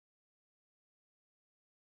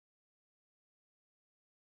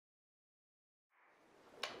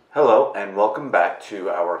Hello and welcome back to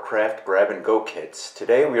our craft grab-and-go kits.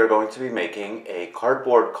 Today we are going to be making a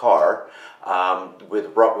cardboard car with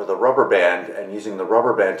a rubber band and using the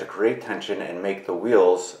rubber band to create tension and make the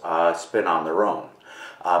wheels spin on their own.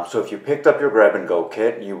 So if you picked up your grab-and-go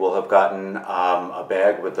kit, you will have gotten a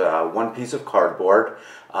bag with one piece of cardboard,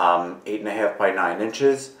 8.5 by 9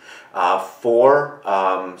 inches, four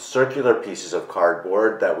circular pieces of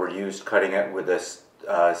cardboard that were used cutting it with this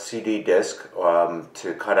CD disc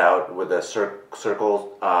to cut out with a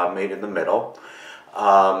circle made in the middle,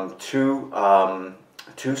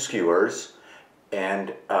 two skewers,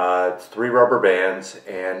 and three rubber bands,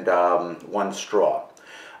 and one straw.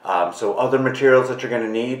 So other materials that you're going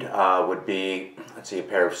to need would be, let's see, a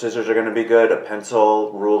pair of scissors are going to be good, a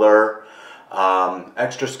pencil, ruler,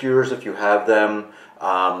 extra skewers if you have them,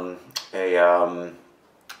 a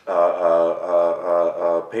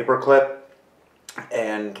paper clip,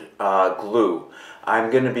 and glue.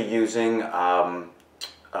 I'm going to be using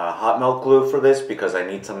hot melt glue for this because I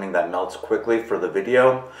need something that melts quickly for the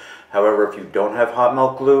video. However, if you don't have hot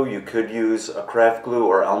melt glue, you could use a craft glue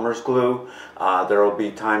or Elmer's glue. There will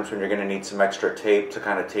be times when you're going to need some extra tape to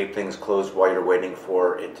kind of tape things closed while you're waiting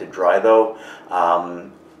for it to dry though.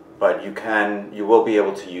 But you will be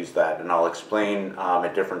able to use that, and I'll explain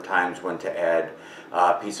at different times when to add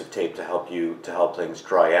a piece of tape to help things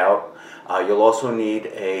dry out. You'll also need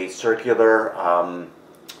a circular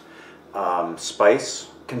spice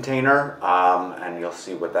container, and you'll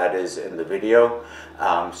see what that is in the video.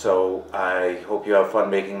 So I hope you have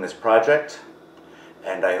fun making this project,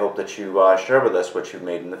 and I hope that you share with us what you've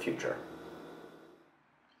made in the future.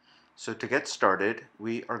 So to get started,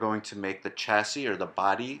 we are going to make the chassis or the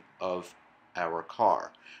body of our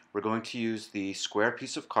car. We're going to use the square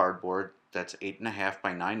piece of cardboard that's 8.5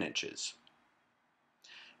 by 9 inches.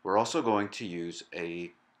 We're also going to use the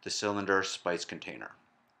cylinder spice container.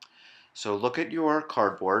 So look at your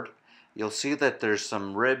cardboard. You'll see that there's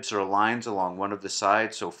some ribs or lines along one of the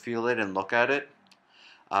sides, so feel it and look at it.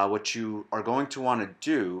 What you are going to want to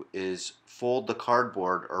do is fold the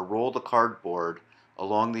cardboard or roll the cardboard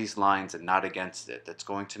along these lines and not against it. That's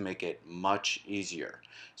going to make it much easier.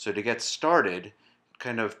 So to get started,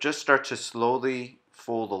 kind of just start to slowly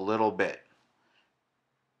fold a little bit.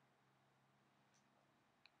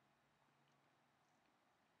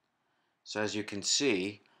 So as you can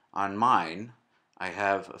see on mine, I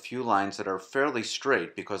have a few lines that are fairly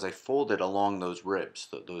straight because I folded along those ribs,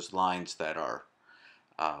 those lines that are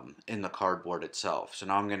in the cardboard itself. So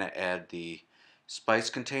now I'm going to add the spice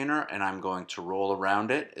container and I'm going to roll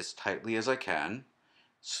around it as tightly as I can.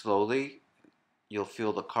 Slowly, you'll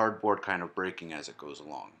feel the cardboard kind of breaking as it goes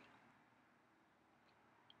along.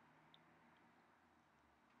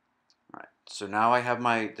 Alright, so now I have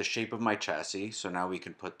the shape of my chassis, so now we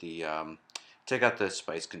can put take out the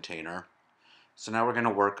spice container. So now we're going to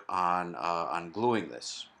work on gluing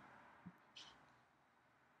this.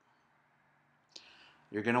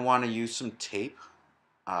 You're going to want to use some tape.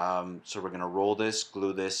 So we're going to roll this,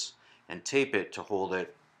 glue this, and tape it to hold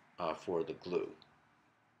it for the glue.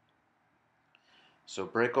 So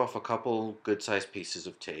break off a couple good-sized pieces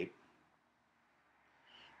of tape.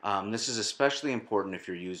 This is especially important if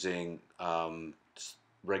you're using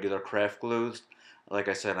regular craft glues. Like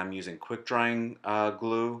I said, I'm using quick-drying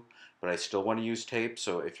glue, but I still want to use tape.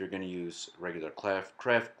 So if you're going to use regular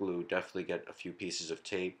craft glue, definitely get a few pieces of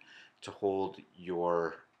tape to hold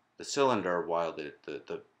the cylinder while the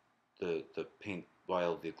paint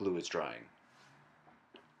while the glue is drying.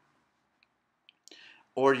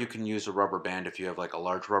 Or you can use a rubber band if you have like a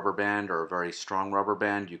large rubber band or a very strong rubber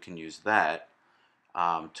band. You can use that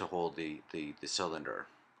to hold the cylinder.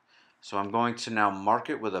 So I'm going to now mark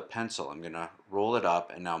it with a pencil. I'm going to roll it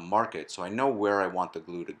up and now mark it so I know where I want the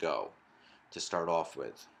glue to go to start off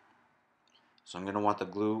with. So I'm going to want the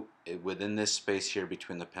glue within this space here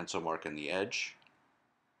between the pencil mark and the edge.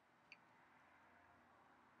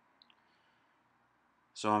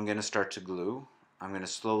 So I'm going to start to glue. I'm going to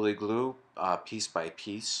slowly glue piece by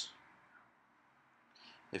piece.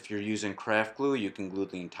 If you're using craft glue, you can glue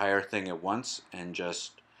the entire thing at once and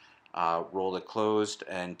just roll it closed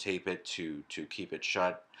and tape it to keep it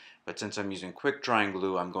shut. But since I'm using quick drying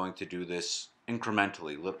glue, I'm going to do this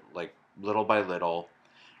incrementally, like little by little.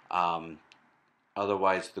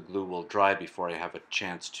 Otherwise the glue will dry before I have a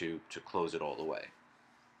chance to close it all the way.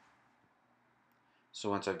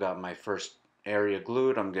 So once I've got my first area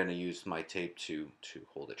glued, I'm going to use my tape to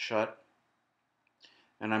hold it shut.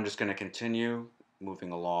 And I'm just going to continue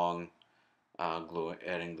moving along,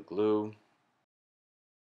 adding the glue.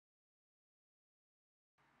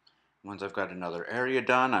 Once I've got another area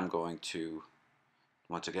done, I'm going to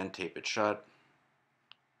once again tape it shut.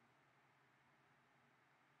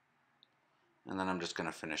 And then I'm just going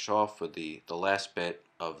to finish off with the last bit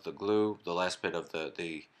of the glue, the last bit of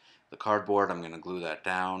the cardboard. I'm going to glue that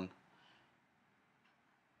down.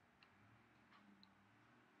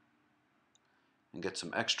 And get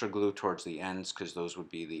some extra glue towards the ends because those would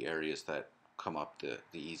be the areas that come up the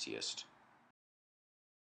easiest.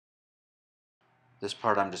 This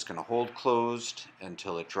part I'm just going to hold closed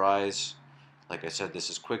until it dries. Like I said, this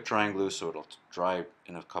is quick drying glue, so it'll dry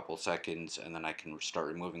in a couple seconds, and then I can start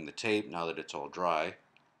removing the tape now that it's all dry.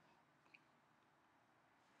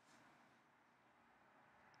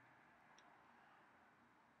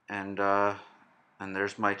 And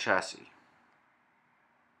there's my chassis.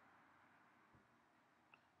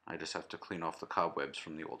 I just have to clean off the cobwebs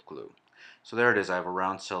from the old glue. So there it is. I have a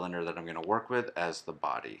round cylinder that I'm going to work with as the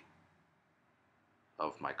body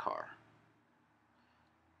of my car.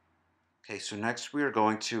 Okay, so next we are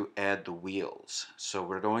going to add the wheels. So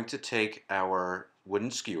we're going to take our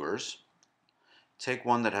wooden skewers, take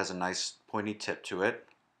one that has a nice pointy tip to it,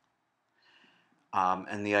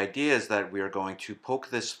 and the idea is that we are going to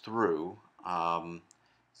poke this through so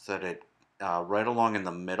that it right along in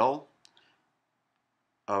the middle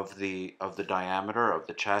of the diameter of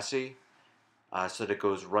the chassis, so that it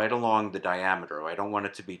goes right along the diameter. I don't want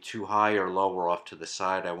it to be too high or low or off to the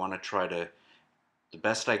side. I want to try to, the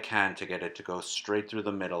best I can, to get it to go straight through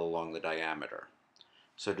the middle along the diameter.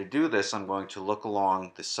 So to do this, I'm going to look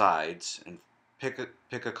along the sides and pick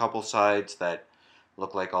a couple sides that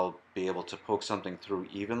look like I'll be able to poke something through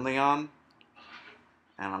evenly on.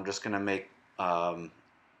 And I'm just going to make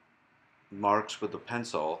marks with the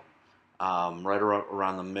pencil right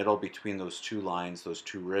around the middle between those two lines, those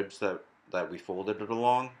two ribs that we folded it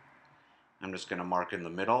along. I'm just going to mark in the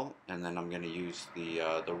middle, and then I'm going to use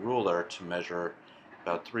the ruler to measure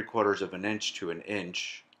about 3/4 of an inch to an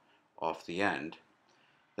inch off the end.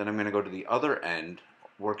 Then I'm going to go to the other end,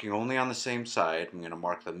 working only on the same side. I'm going to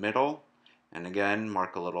mark the middle, and again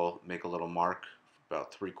make a little mark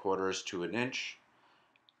about 3/4 to an inch.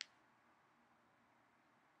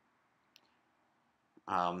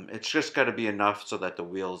 It's just got to be enough so that the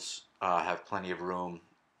wheels have plenty of room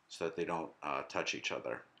so that they don't touch each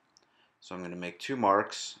other. So I'm going to make 2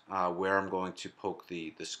 marks where I'm going to poke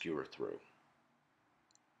the skewer through.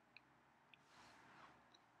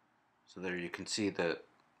 So there you can see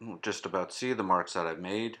just about see the marks that I've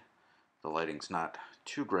made. The lighting's not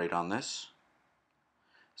too great on this.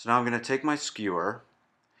 So now I'm going to take my skewer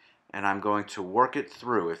and I'm going to work it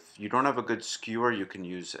through. If you don't have a good skewer, you can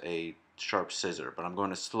use a sharp scissor, but I'm going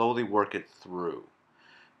to slowly work it through.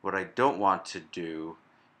 What I don't want to do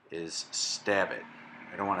is stab it.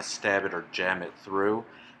 I don't want to stab it or jam it through.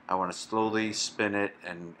 I want to slowly spin it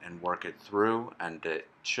and work it through, and it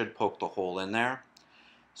should poke the hole in there.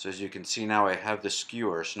 So as you can see now, I have the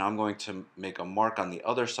skewer, so now I'm going to make a mark on the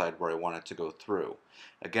other side where I want it to go through.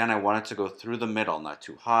 Again, I want it to go through the middle, not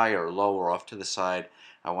too high or low or off to the side.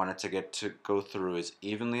 I want it to go through as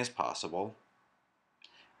evenly as possible.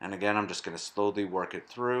 And again, I'm just going to slowly work it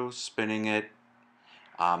through, spinning it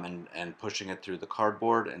and pushing it through the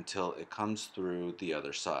cardboard until it comes through the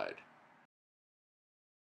other side.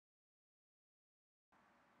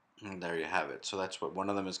 And there you have it. So that's what one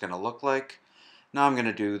of them is going to look like. Now I'm going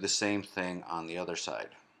to do the same thing on the other side.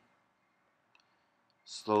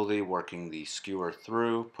 Slowly working the skewer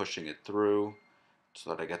through, pushing it through so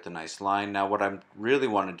that I get the nice line. Now what I really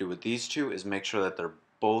want to do with these two is make sure that they're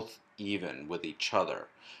both even with each other.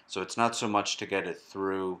 So it's not so much to get it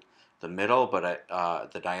through the middle, but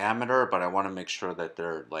the diameter, but I want to make sure that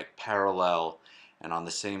they're like parallel and on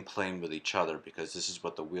the same plane with each other, because this is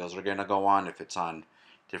what the wheels are going to go on. If it's on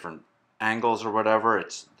different angles or whatever,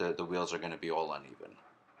 it's the wheels are going to be all uneven.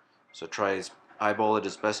 So eyeball it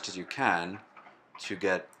as best as you can to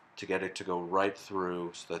get it to go right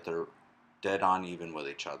through so that they're dead on even with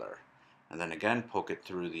each other. And then again, poke it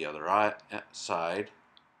through the other side,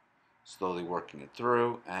 slowly working it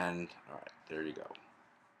through, and alright, there you go.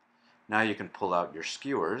 Now you can pull out your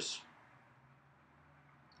skewers.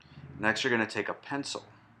 Next you're going to take a pencil.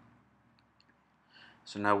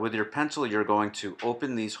 So now with your pencil you're going to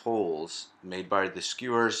open these holes made by the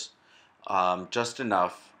skewers just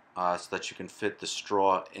enough so that you can fit the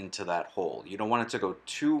straw into that hole. You don't want it to go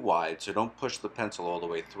too wide, so don't push the pencil all the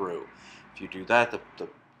way through. If you do that,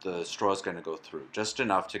 the straw is going to go through. Just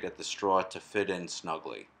enough to get the straw to fit in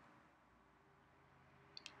snugly.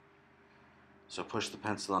 So push the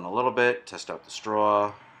pencil in a little bit, test out the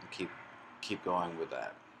straw, and keep going with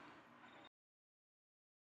that.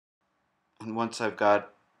 And once I've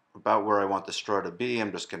got about where I want the straw to be,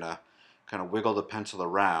 I'm just going to kind of wiggle the pencil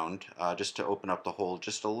around just to open up the hole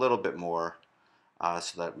just a little bit more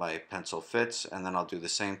so that my pencil fits, and then I'll do the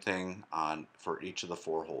same thing for each of the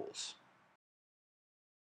 4 holes.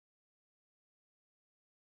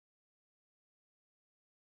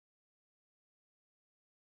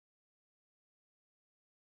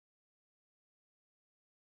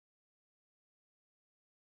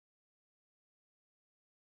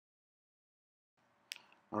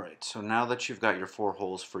 Alright, so now that you've got your 4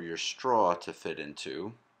 holes for your straw to fit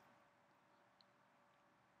into,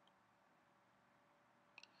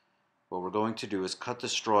 what we're going to do is cut the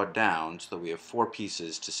straw down so that we have 4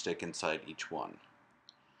 pieces to stick inside each one.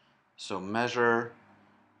 So measure,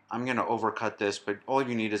 I'm going to overcut this, but all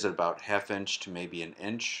you need is about 1/2 inch to maybe an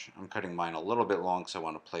inch. I'm cutting mine a little bit long because I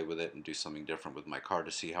want to play with it and do something different with my car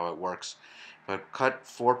to see how it works. But cut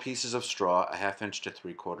 4 pieces of straw, a 1/2 inch to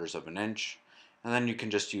 3/4 of an inch, and then you can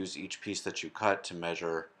just use each piece that you cut to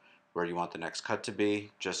measure where you want the next cut to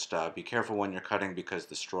be. Just be careful when you're cutting because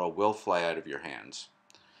the straw will fly out of your hands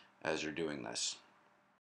as you're doing this.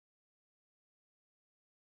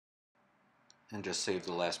 And just save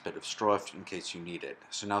the last bit of straw in case you need it.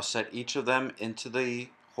 So now set each of them into the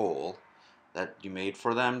hole that you made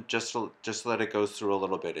for them. Just let it go through a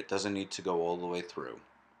little bit. It doesn't need to go all the way through.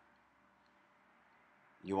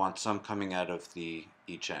 You want some coming out of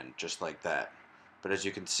each end, just like that. But as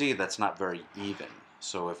you can see, that's not very even.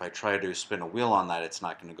 So if I try to spin a wheel on that, it's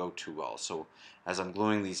not going to go too well. So as I'm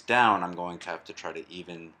gluing these down, I'm going to have to try to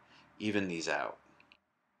even these out.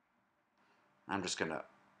 I'm just going to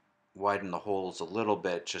widen the holes a little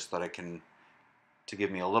bit just so that to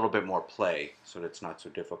give me a little bit more play so that it's not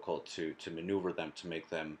so difficult to maneuver them to make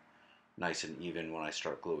them nice and even when I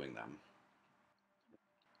start gluing them.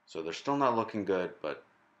 So they're still not looking good, but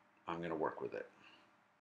I'm going to work with it.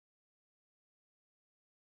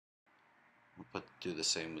 I'll do the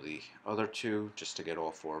same with the other 2 just to get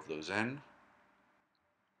all 4 of those in.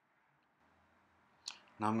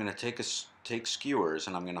 Now I'm going to take skewers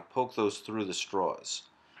and I'm going to poke those through the straws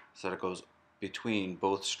so that it goes between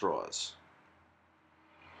both straws.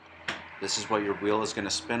 This is what your wheel is going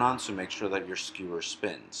to spin on, so make sure that your skewer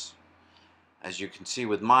spins. As you can see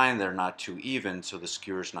with mine, they're not too even, so the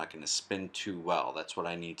skewer's not going to spin too well. That's what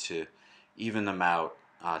I need to even them out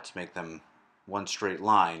to make them one straight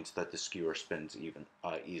line so that the skewer spins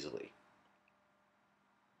easily.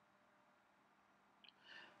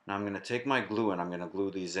 Now I'm going to take my glue and I'm going to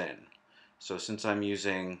glue these in. So since I'm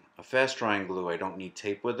using a fast drying glue, I don't need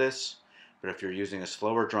tape with this. But if you're using a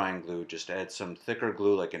slower drying glue, just add some thicker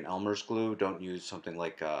glue like an Elmer's glue. Don't use something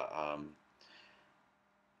like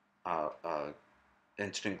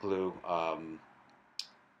instant glue,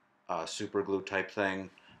 super glue type thing.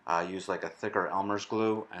 Use like a thicker Elmer's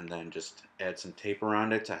glue and then just add some tape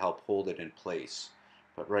around it to help hold it in place.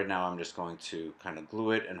 But right now I'm just going to kind of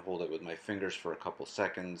glue it and hold it with my fingers for a couple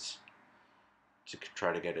seconds to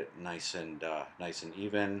try to get it nice and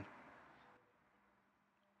even.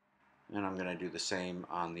 And I'm going to do the same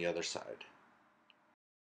on the other side.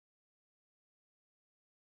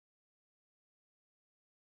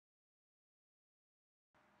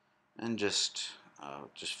 And just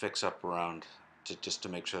fix up around just to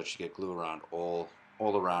make sure that you get glue around all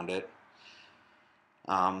around it.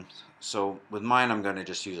 So with mine, I'm going to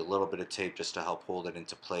just use a little bit of tape just to help hold it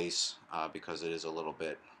into place because it is a little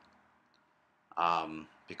bit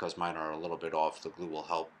because mine are a little bit off. The glue will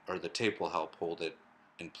help, or the tape will help hold it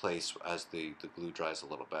in place as the glue dries a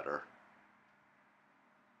little better.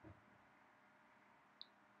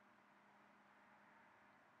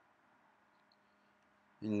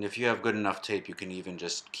 And if you have good enough tape, you can even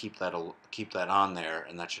just keep that on there,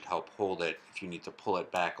 and that should help hold it. If you need to pull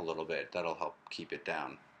it back a little bit, that'll help keep it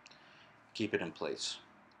down, keep it in place.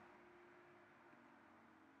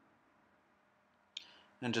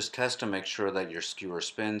 And just test to make sure that your skewer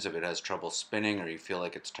spins. If it has trouble spinning or you feel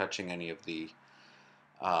like it's touching any of the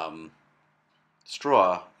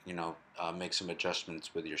straw, make some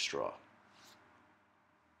adjustments with your straw.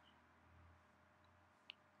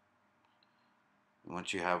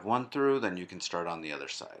 Once you have one through, then you can start on the other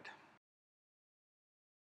side.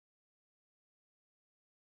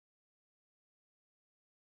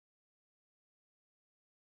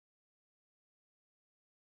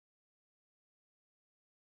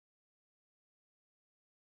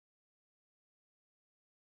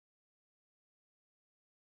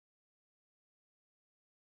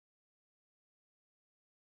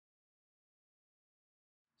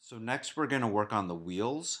 So next we're going to work on the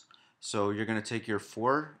wheels. So you're going to take your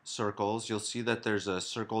 4 circles. You'll see that there's a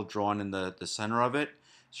circle drawn in the center of it.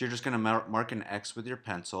 So you're just going to mark an X with your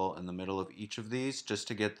pencil in the middle of each of these just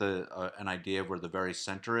to get an idea of where the very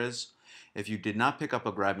center is. If you did not pick up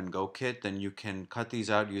a grab-and-go kit, then you can cut these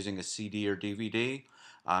out using a CD or DVD.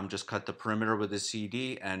 Just cut the perimeter with a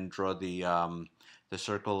CD and draw the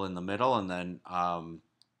circle in the middle, and then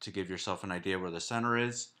to give yourself an idea where the center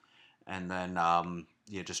is. And then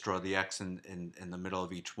you just draw the X in the middle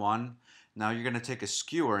of each one. Now you're going to take a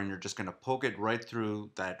skewer and you're just going to poke it right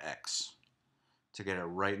through that X to get it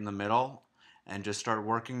right in the middle, and just start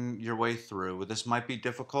working your way through. This might be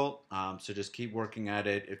difficult, so just keep working at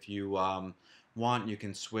it. If you want, you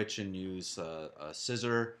can switch and use a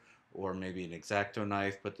scissor or maybe an X-Acto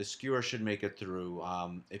knife, but the skewer should make it through.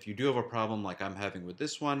 If you do have a problem like I'm having with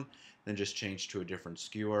this one, then just change to a different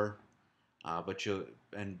skewer. But you'll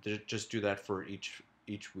just do that for each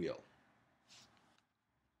wheel.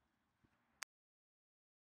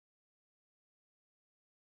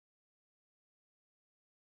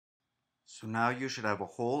 So now you should have a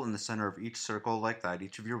hole in the center of each circle like that,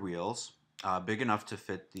 each of your wheels, big enough to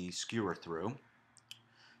fit the skewer through.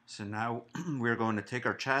 So now we're going to take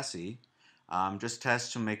our chassis, just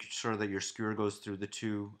test to make sure that your skewer goes through the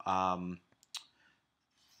two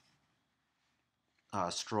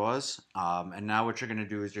straws. And now what you're going to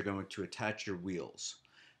do is you're going to attach your wheels.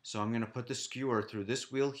 So I'm going to put the skewer through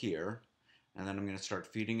this wheel here, and then I'm going to start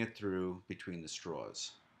feeding it through between the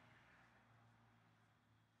straws,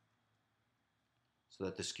 so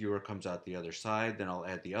that the skewer comes out the other side. Then I'll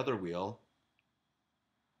add the other wheel.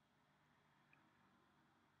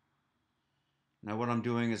 Now what I'm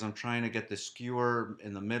doing is I'm trying to get the skewer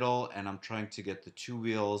in the middle, and I'm trying to get the two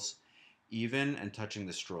wheels even and touching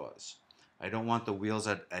the straws. I don't want the wheels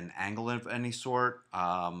at an angle of any sort.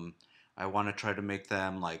 I want to try to make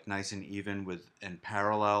them like nice and even and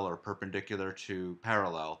parallel or perpendicular to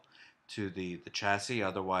parallel to the chassis.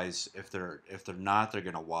 Otherwise, if they're not, they're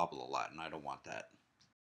going to wobble a lot, and I don't want that.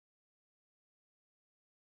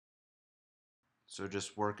 So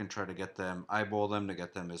just work and try to get them, eyeball them to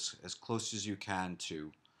get them as close as you can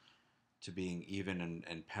to being even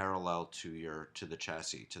and parallel to the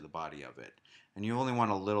chassis, to the body of it. And you only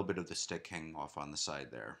want a little bit of the stick hanging off on the side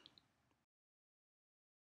there.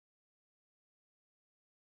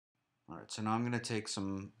 All right, so now I'm going to take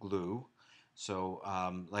some glue. So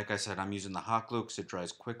like I said, I'm using the hot glue because it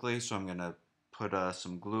dries quickly. So I'm going to put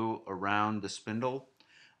some glue around the spindle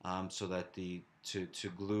so that to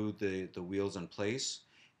glue the wheels in place.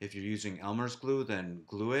 If you're using Elmer's glue, then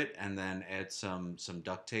glue it and then add some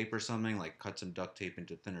duct tape or something, like cut some duct tape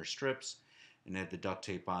into thinner strips and add the duct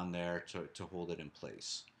tape on there to hold it in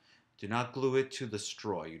place. Do not glue it to the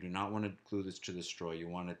straw. You do not want to glue this to the straw. You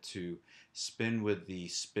want it to spin with the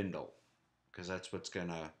spindle, because that's what's going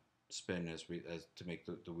to spin as to make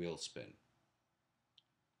the wheels spin.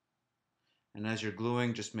 And as you're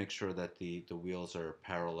gluing, just make sure that the wheels are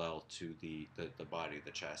parallel to the body,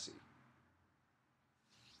 the chassis.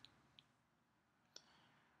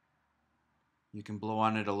 You can blow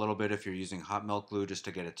on it a little bit if you're using hot melt glue just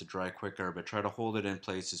to get it to dry quicker, but try to hold it in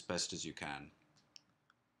place as best as you can.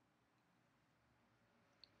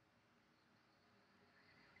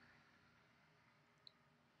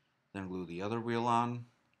 Then glue the other wheel on.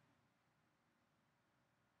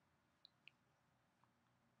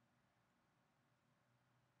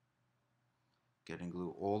 Getting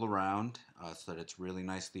glue all around so that it's really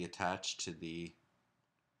nicely attached to the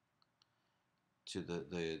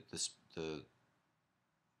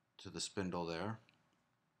spindle there.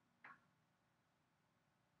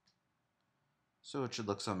 So it should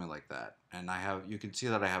look something like that. And you can see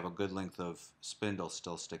that I have a good length of spindle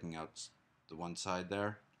still sticking out the one side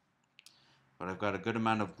there. But I've got a good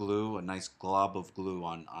amount of glue, a nice glob of glue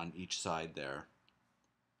on each side there.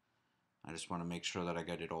 I just want to make sure that I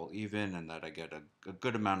get it all even and that I get a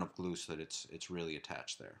good amount of glue so that it's really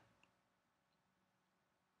attached there.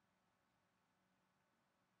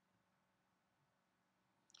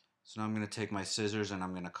 So now I'm going to take my scissors and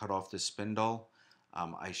I'm going to cut off this spindle.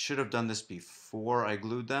 I should have done this before I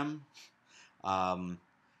glued them. And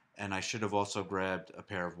I should have also grabbed a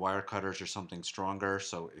pair of wire cutters or something stronger.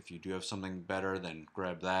 So if you do have something better, then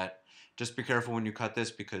grab that. Just be careful when you cut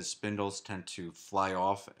this because spindles tend to fly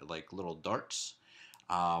off like little darts.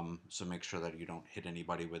 So make sure that you don't hit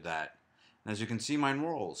anybody with that. And as you can see, mine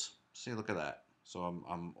rolls. See, look at that. So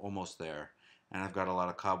I'm almost there. And I've got a lot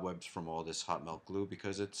of cobwebs from all this hot melt glue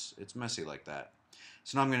because it's messy like that.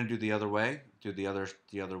 So now I'm going to do the other way, do the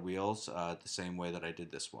other wheels the same way that I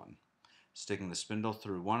did this one. Sticking the spindle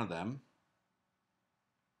through one of them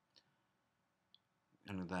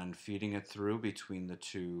and then feeding it through between the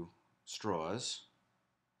two straws.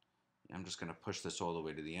 I'm just going to push this all the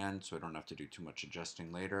way to the end so I don't have to do too much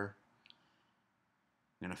adjusting later.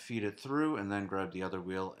 I'm going to feed it through and then grab the other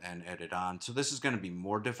wheel and add it on. So this is going to be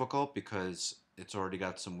more difficult because it's already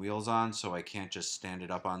got some wheels on, so I can't just stand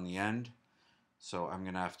it up on the end. So I'm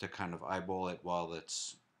going to have to kind of eyeball it while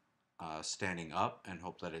it's standing up and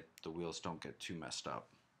hope that the wheels don't get too messed up.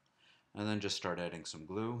 And then just start adding some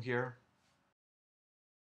glue here.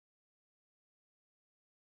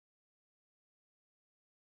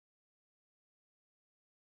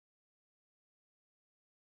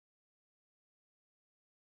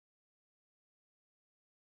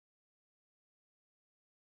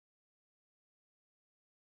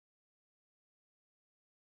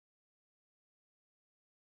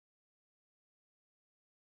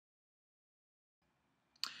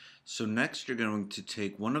 So next you're going to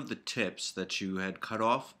take one of the tips that you had cut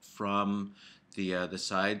off from the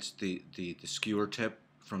sides, the skewer tip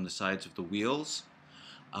from the sides of the wheels,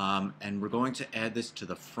 and we're going to add this to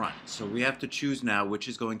the front. So we have to choose now which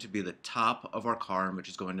is going to be the top of our car and which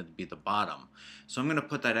is going to be the bottom. So I'm going to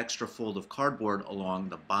put that extra fold of cardboard along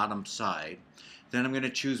the bottom side. Then I'm going to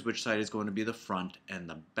choose which side is going to be the front and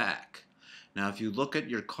the back. Now if you look at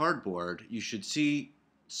your cardboard, you should see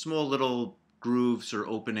small little grooves or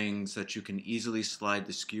openings that you can easily slide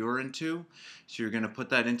the skewer into. So you're going to put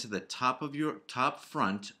that into the top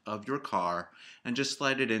front of your car and just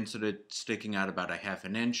slide it in so that it's sticking out about a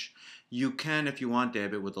 ½ inch. You can, if you want,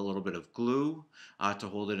 dab it with a little bit of glue to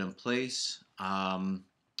hold it in place.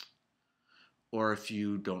 Or if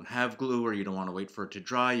you don't have glue or you don't want to wait for it to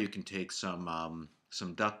dry, you can take some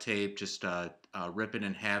duct tape, just rip it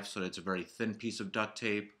in half so that it's a very thin piece of duct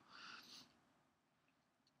tape.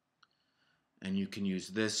 And you can use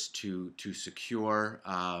this to secure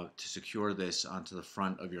this onto the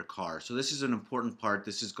front of your car. So this is an important part.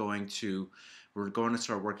 This is we're going to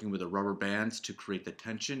start working with the rubber bands to create the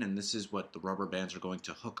tension, and this is what the rubber bands are going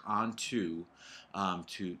to hook onto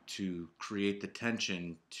to create the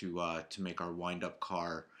tension to make our wind-up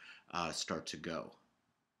car start to go.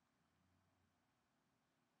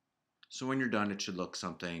 So when you're done, it should look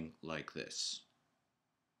something like this.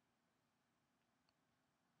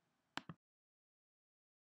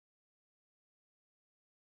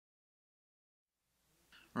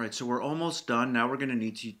 All right, so we're almost done. Now we're going to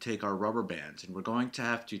need to take our rubber bands, and we're going to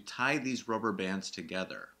have to tie these rubber bands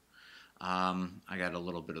together. I got a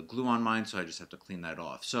little bit of glue on mine, so I just have to clean that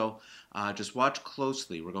off. So just watch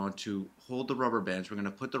closely. We're going to hold the rubber bands. We're going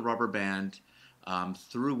to put the rubber band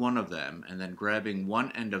through one of them, and then grabbing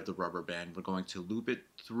one end of the rubber band, we're going to loop it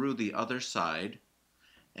through the other side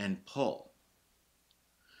and pull.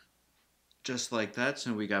 Just like that,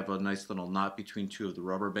 so we got a nice little knot between two of the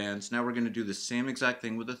rubber bands. Now we're going to do the same exact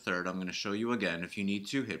thing with the third. I'm going to show you again. If you need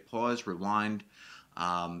to, hit pause, rewind.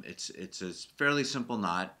 It's a fairly simple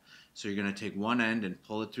knot. So you're going to take one end and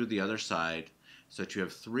pull it through the other side so that you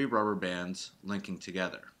have 3 rubber bands linking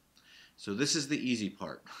together. So this is the easy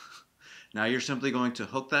part. Now you're simply going to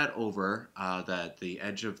hook that over the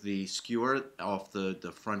edge of the skewer off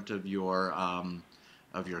the front of your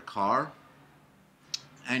car,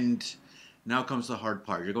 and now comes the hard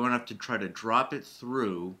part. You're going to have to try to drop it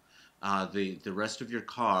through the rest of your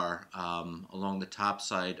car along the top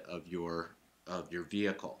side of your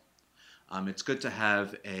vehicle. It's good to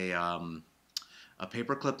have a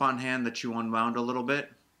paper clip on hand that you unwound a little bit.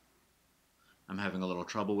 I'm having a little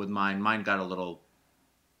trouble with mine. Mine got a little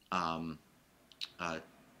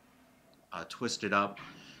twisted up.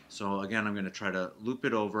 So again, I'm going to try to loop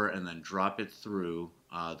it over and then drop it through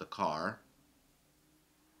the car.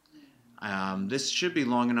 This should be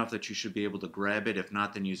long enough that you should be able to grab it. If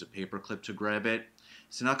not, then use a paper clip to grab it.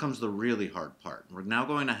 So now comes the really hard part. We're now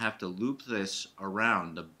going to have to loop this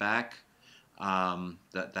around the back,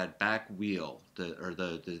 that back wheel,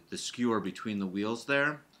 the skewer between the wheels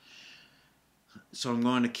there. So I'm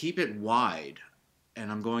going to keep it wide,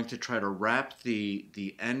 and I'm going to try to wrap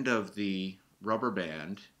the end of the rubber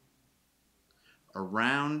band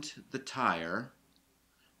around the tire,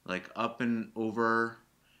 like up and over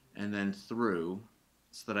and then through,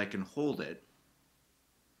 so that I can hold it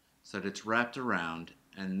so that it's wrapped around.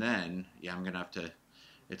 And then, yeah, I'm gonna have to,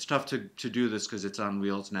 it's tough to do this because it's on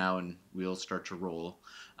wheels now and wheels start to roll.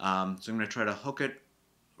 So I'm gonna try to hook it,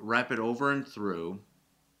 wrap it over and through.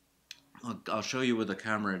 I'll show you with the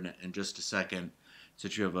camera in just a second so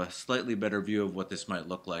that you have a slightly better view of what this might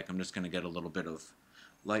look like. I'm just gonna get a little bit of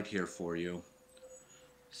light here for you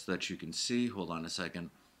so that you can see. Hold on a second.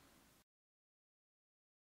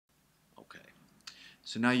 Okay,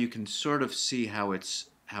 so now you can sort of see how it's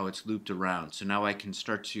looped around. So now I can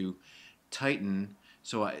start to tighten.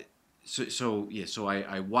 So I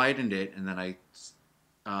widened it, and then I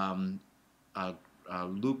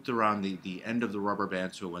looped around the end of the rubber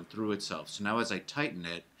band so it went through itself. So now as I tighten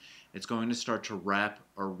it, it's going to start to wrap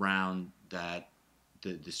around the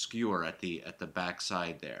skewer at the back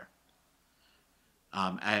side there.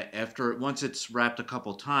 Once it's wrapped a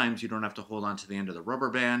couple times, you don't have to hold on to the end of the rubber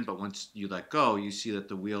band, but once you let go, you see that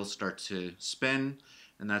the wheels start to spin,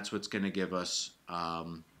 and that's what's going to give us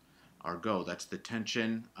our go. That's the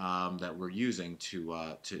tension that we're using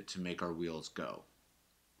to make our wheels go.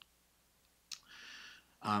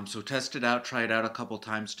 So test it out, try it out a couple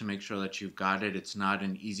times to make sure that you've got it. It's not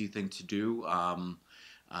an easy thing to do.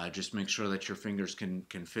 Just make sure that your fingers can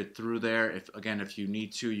fit through there. If you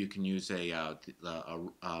need to, you can use an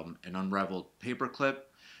unraveled paper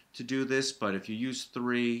clip to do this. But if you use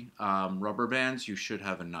 3 rubber bands, you should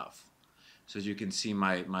have enough. So as you can see,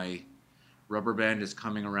 my rubber band is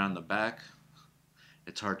coming around the back.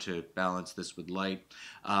 It's hard to balance this with light.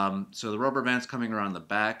 So the rubber band's coming around the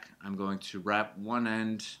back. I'm going to wrap one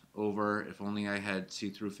end over. If only I had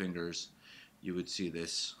see-through fingers, you would see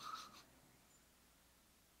this.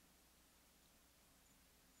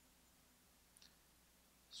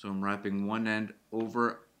 So I'm wrapping one end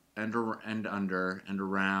over and under and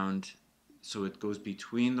around so it goes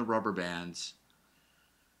between the rubber bands.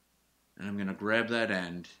 And I'm going to grab that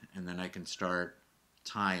end, and then I can start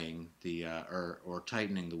tying the or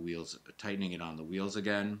tightening the wheels, tightening it on the wheels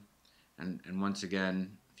again. And once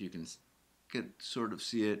again, if you can sort of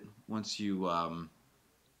see it, once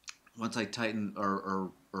I tighten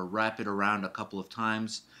or wrap it around a couple of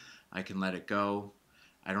times, I can let it go.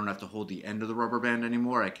 I don't have to hold the end of the rubber band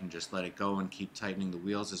anymore. I can just let it go and keep tightening the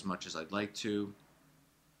wheels as much as I'd like to.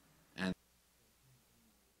 And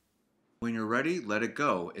when you're ready, let it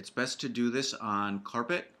go. It's best to do this on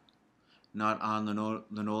carpet, not on the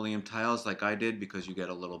linoleum tiles like I did, because you get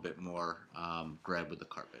a little bit more grab with the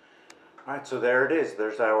carpet. All right, so there it is.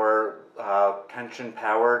 There's our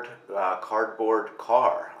tension-powered cardboard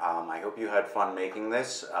car. I hope you had fun making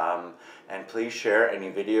this, and please share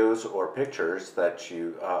any videos or pictures that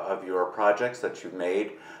of your projects that you've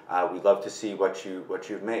made. We'd love to see what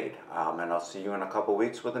you've made, and I'll see you in a couple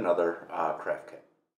weeks with another craft kit.